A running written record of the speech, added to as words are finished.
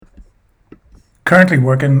currently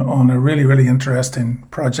working on a really, really interesting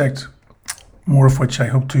project, more of which I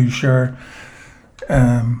hope to share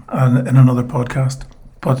in another podcast.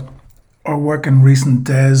 But our work in recent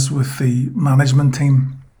days with the management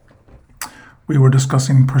team, we were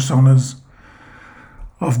discussing personas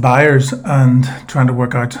of buyers and trying to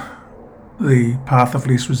work out the path of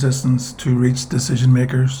least resistance to reach decision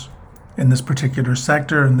makers in this particular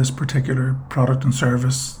sector, in this particular product and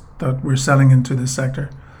service that we're selling into this sector.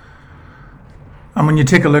 And when you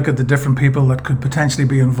take a look at the different people that could potentially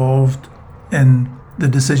be involved in the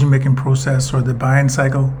decision-making process or the buying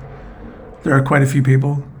cycle, there are quite a few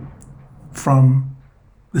people, from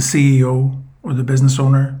the CEO or the business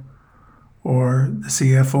owner, or the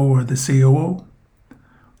CFO or the COO,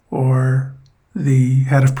 or the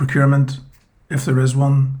head of procurement, if there is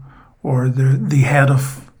one, or the head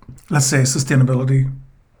of, let's say, sustainability,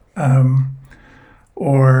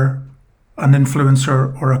 or an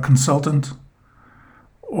influencer or a consultant,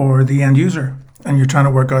 or the end user. And you're trying to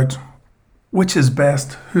work out which is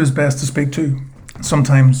best, who's best to speak to.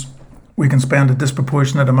 Sometimes we can spend a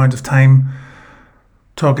disproportionate amount of time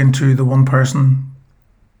talking to the one person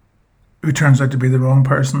who turns out to be the wrong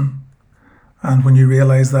person. And when you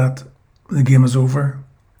realize that, the game is over.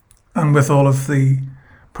 And with all of the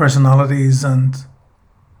personalities and,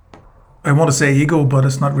 I want to say ego, but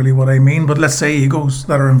it's not really what I mean, but let's say egos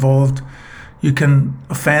that are involved, you can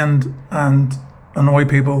offend and annoy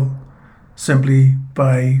people simply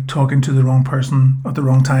by talking to the wrong person at the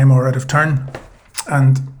wrong time or out of turn.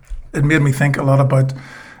 And it made me think a lot about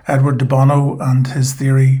Edward de Bono and his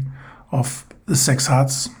theory of the 6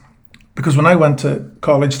 hats. Because when I went to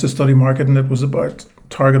college to study marketing, it was about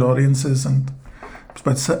target audiences and it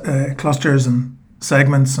was about clusters and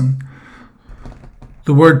segments. And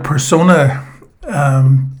the word persona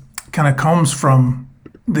kind of comes from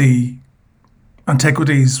the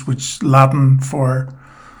antiquities, which Latin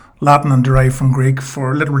and derived from Greek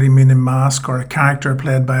for literally meaning mask or a character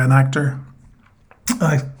played by an actor.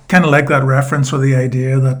 I kind of like that reference, or the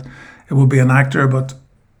idea that it will be an actor, but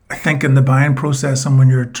I think in the buying process and when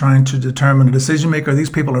you're trying to determine a decision maker, these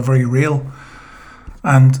people are very real.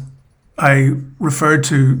 And I referred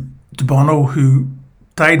to De Bono, who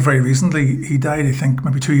died very recently. He died, I think,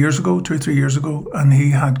 maybe 2 or 3 years ago, and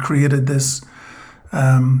he had created this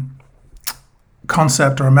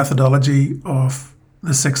concept or methodology of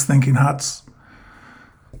the 6 thinking hats,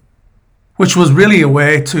 which was really a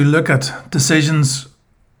way to look at decisions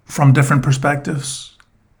from different perspectives,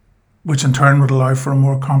 which in turn would allow for a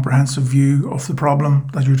more comprehensive view of the problem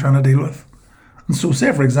that you're trying to deal with. And so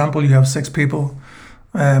say, for example, you have 6 people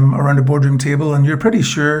around a boardroom table, and you're pretty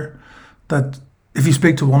sure that if you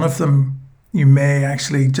speak to one of them, you may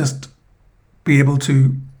actually just be able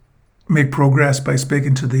to make progress by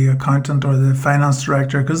speaking to the accountant or the finance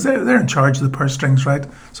director, because they're in charge of the purse strings, right?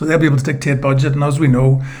 So they'll be able to dictate budget. And as we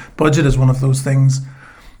know, budget is one of those things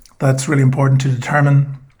that's really important to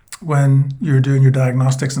determine when you're doing your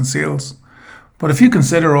diagnostics and sales. But if you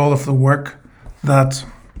consider all of the work that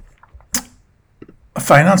a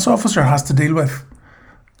finance officer has to deal with,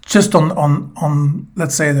 just on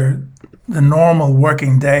let's say the normal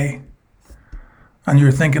working day, and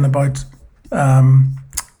you're thinking about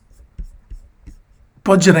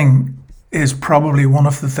budgeting is probably one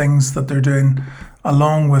of the things that they're doing,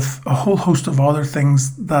 along with a whole host of other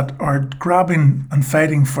things that are grabbing and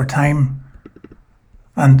fighting for time.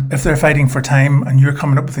 And if they're fighting for time and you're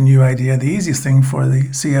coming up with a new idea, the easiest thing for the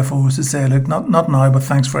CFO is to say, look, not now, but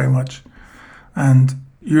thanks very much. And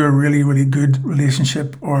your really, really good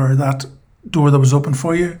relationship, or that door that was open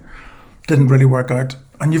for you, didn't really work out.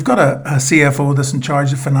 And you've got a CFO that's in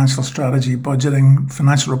charge of financial strategy, budgeting,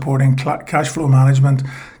 financial reporting, cash flow management,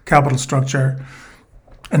 capital structure,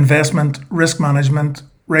 investment, risk management,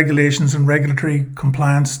 regulations and regulatory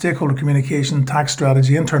compliance, stakeholder communication, tax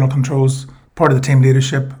strategy, internal controls, part of the team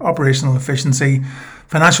leadership, operational efficiency,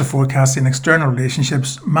 financial forecasting, external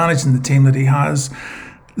relationships, managing the team that he has,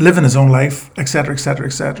 living his own life, etc., etc.,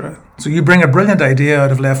 etc. So you bring a brilliant idea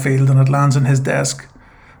out of left field and it lands on his desk.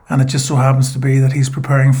 And it just so happens to be that he's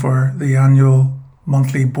preparing for the annual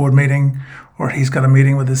monthly board meeting, or he's got a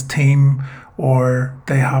meeting with his team, or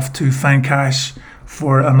they have to find cash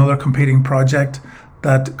for another competing project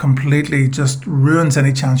that completely just ruins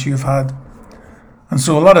any chance you've had. And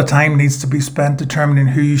so a lot of time needs to be spent determining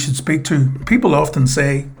who you should speak to. People often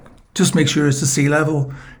say, just make sure it's the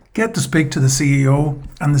C-level. Get to speak to the CEO,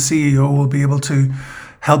 and the CEO will be able to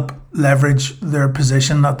help leverage their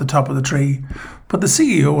position at the top of the tree. But the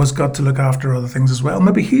CEO has got to look after other things as well.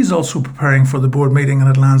 Maybe he's also preparing for the board meeting and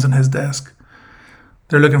it lands on his desk.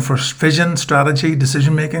 They're looking for vision, strategy,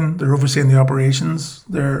 decision making. They're overseeing the operations.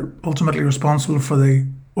 They're ultimately responsible for the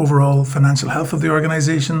overall financial health of the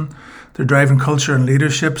organization. They're driving culture and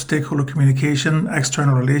leadership, stakeholder communication,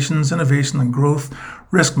 external relations, innovation and growth,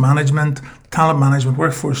 risk management, talent management,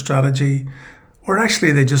 workforce strategy. Or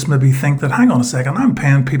actually, they just maybe think that, hang on a second, I'm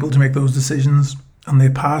paying people to make those decisions, and they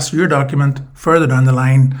pass your document further down the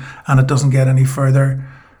line, and it doesn't get any further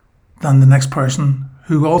than the next person,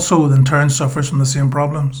 who also in turn suffers from the same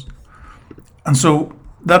problems. And so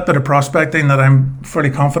that bit of prospecting that I'm fairly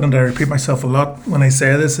confident, I repeat myself a lot when I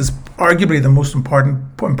say this, is arguably the most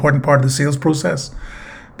important part of the sales process.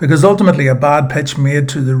 Because ultimately a bad pitch made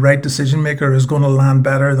to the right decision maker is going to land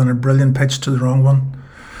better than a brilliant pitch to the wrong one.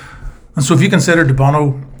 And so if you consider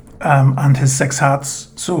Bono and his 6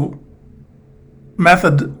 hats, so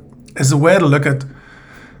method is a way to look at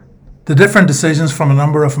the different decisions from a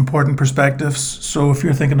number of important perspectives. So if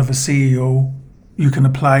you're thinking of a CEO, you can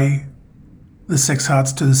apply the 6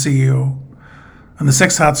 hats to the CEO. And the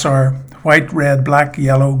 6 hats are white, red, black,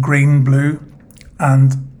 yellow, green, blue.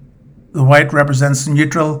 And the white represents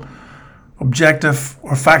neutral, objective,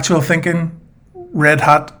 or factual thinking. Red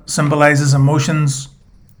hat symbolizes emotions,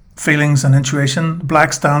 feelings, and intuition.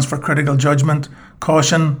 Black stands for critical judgment,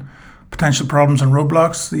 caution, potential problems and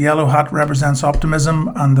roadblocks. The yellow hat represents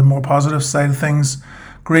optimism and the more positive side of things.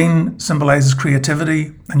 Green symbolizes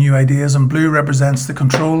creativity and new ideas, and blue represents the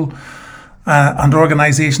control and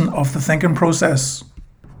organization of the thinking process.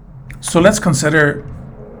 So let's consider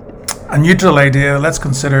a neutral idea. Let's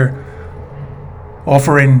consider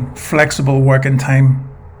offering flexible working time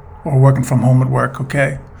or working from home at work,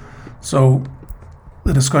 okay? So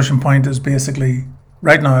the discussion point is basically,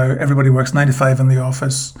 right now, everybody works 9 to 5 in the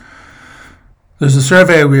office. There's a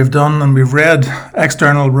survey we've done, and we've read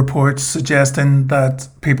external reports suggesting that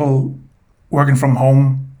people working from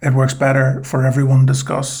home, it works better for everyone to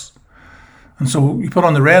discuss. And so you put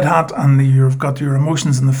on the red hat and you've got your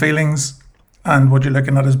emotions and the feelings, and what you're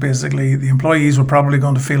looking at is basically the employees are probably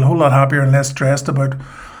going to feel a whole lot happier and less stressed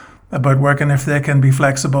about working if they can be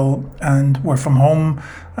flexible and work from home.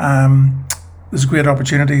 There's a great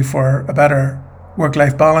opportunity for a better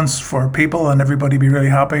work-life balance for people, and everybody be really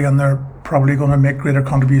happy, and they're probably going to make greater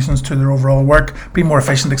contributions to their overall work, be more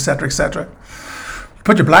efficient, etc., etc.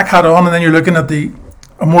 Put your black hat on, and then you're looking at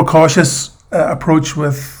a more cautious approach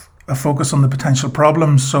with a focus on the potential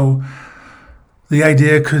problems. So the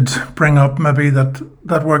idea could bring up maybe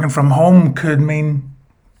that working from home could mean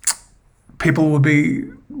people will be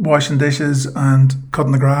washing dishes and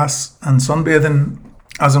cutting the grass and sunbathing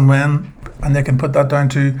as and when, and they can put that down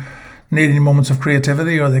to needing moments of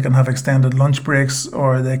creativity, or they can have extended lunch breaks,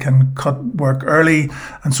 or they can cut work early.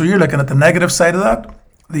 And so you're looking at the negative side of that.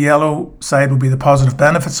 The yellow side would be the positive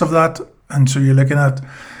benefits of that. And so you're looking at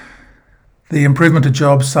the improvement of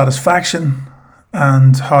job satisfaction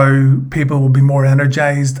and how people will be more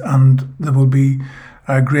energized, and there will be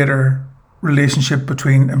a greater relationship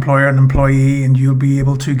between employer and employee, and you'll be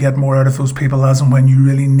able to get more out of those people as and when you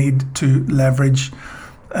really need to leverage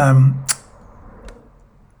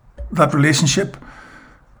that relationship.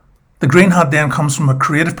 The green hat then comes from a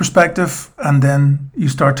creative perspective, and then you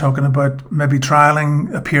start talking about maybe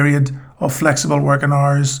trialing a period of flexible working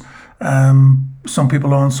hours, some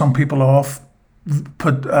people on, some people off,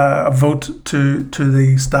 put a vote to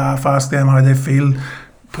the staff, ask them how they feel,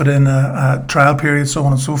 put in a trial period, so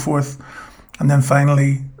on and so forth. And then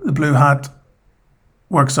finally, the blue hat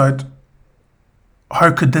works out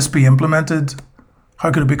how could this be implemented,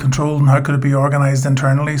 how could it be controlled, and how could it be organized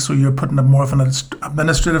internally. So you're putting a more of an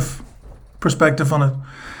administrative perspective on it.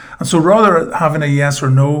 And so rather than having a yes or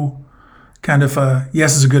no, kind of a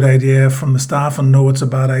yes is a good idea from the staff and no it's a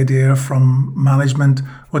bad idea from management,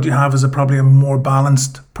 what you have is probably a more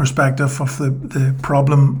balanced perspective of the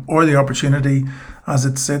problem or the opportunity as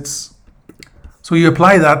it sits. So you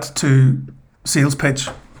apply that to sales pitch.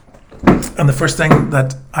 And the first thing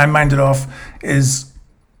that I'm minded of is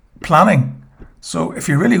planning. So if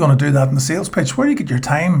you're really going to do that in the sales pitch, where do you get your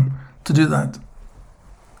time to do that?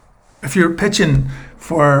 If you're pitching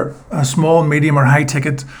for a small, medium or high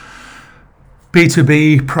ticket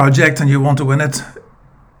B2B project and you want to win it,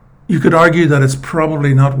 you could argue that it's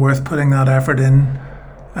probably not worth putting that effort in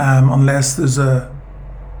unless there's a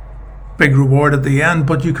big reward at the end.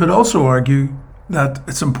 But you could also argue that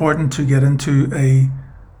it's important to get into a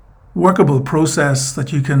workable process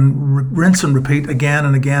that you can rinse and repeat again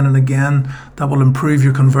and again and again, that will improve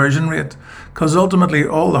your conversion rate. Because ultimately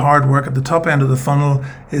all the hard work at the top end of the funnel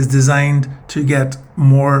is designed to get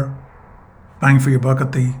more bang for your buck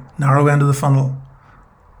at the narrow end of the funnel.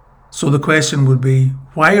 So the question would be,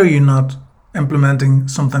 why are you not implementing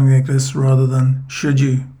something like this rather than should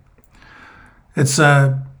you. It's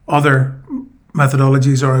other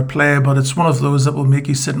methodologies are at play, but it's one of those that will make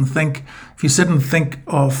you sit and think. If you sit and think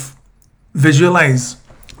of, visualize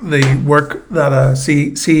the work that a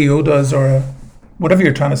CEO does, or whatever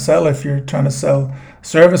you're trying to sell. If you're trying to sell a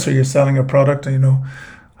service or you're selling a product,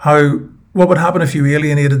 what would happen if you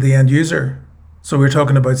alienated the end user? So we're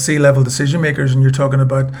talking about C-level decision makers, and you're talking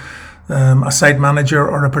about a site manager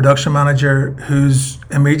or a production manager who's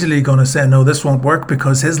immediately going to say, no, this won't work,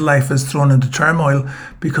 because his life is thrown into turmoil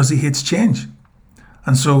because he hates change.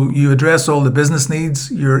 And so you address all the business needs.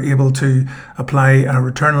 You're able to apply a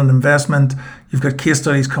return on investment. You've got case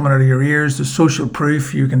studies coming out of your ears. There's social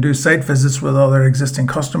proof. You can do site visits with other existing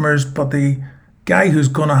customers. But the guy who's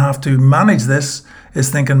going to have to manage this is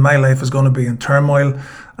thinking, my life is going to be in turmoil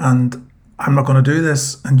and I'm not going to do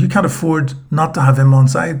this. And you can't afford not to have him on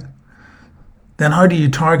side. Then how do you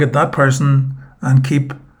target that person and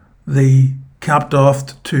keep the capped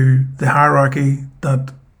off to the hierarchy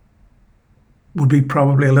that would be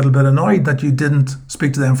probably a little bit annoyed that you didn't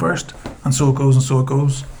speak to them first? And so it goes and so it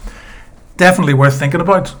goes. Definitely worth thinking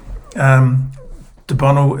about.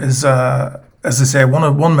 Bono is, as I say,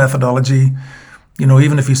 one methodology.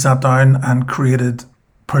 Even if you sat down and created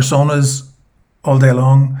personas all day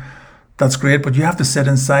long, that's great, but you have to sit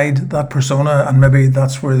inside that persona, and maybe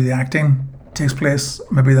that's where the acting takes place.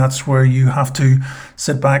 Maybe that's where you have to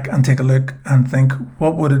sit back and take a look and think,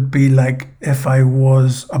 what would it be like if I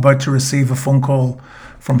was about to receive a phone call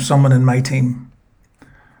from someone in my team?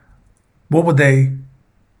 What would be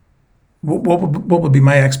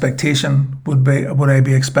my expectation? Would I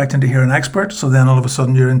be expecting to hear an expert? So then all of a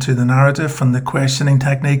sudden you're into the narrative and the questioning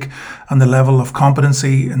technique and the level of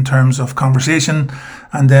competency in terms of conversation,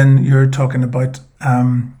 and then you're talking about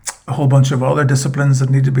a whole bunch of other disciplines that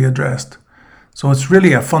need to be addressed. So it's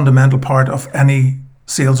really a fundamental part of any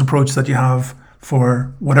sales approach that you have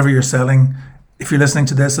for whatever you're selling. If you're listening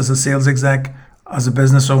to this as a sales exec, as a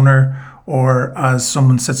business owner, or as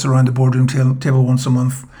someone sits around the boardroom table once a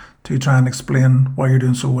month to try and explain why you're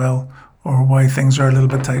doing so well or why things are a little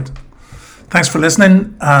bit tight. Thanks for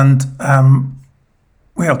listening, and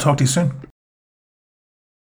I'll talk to you soon.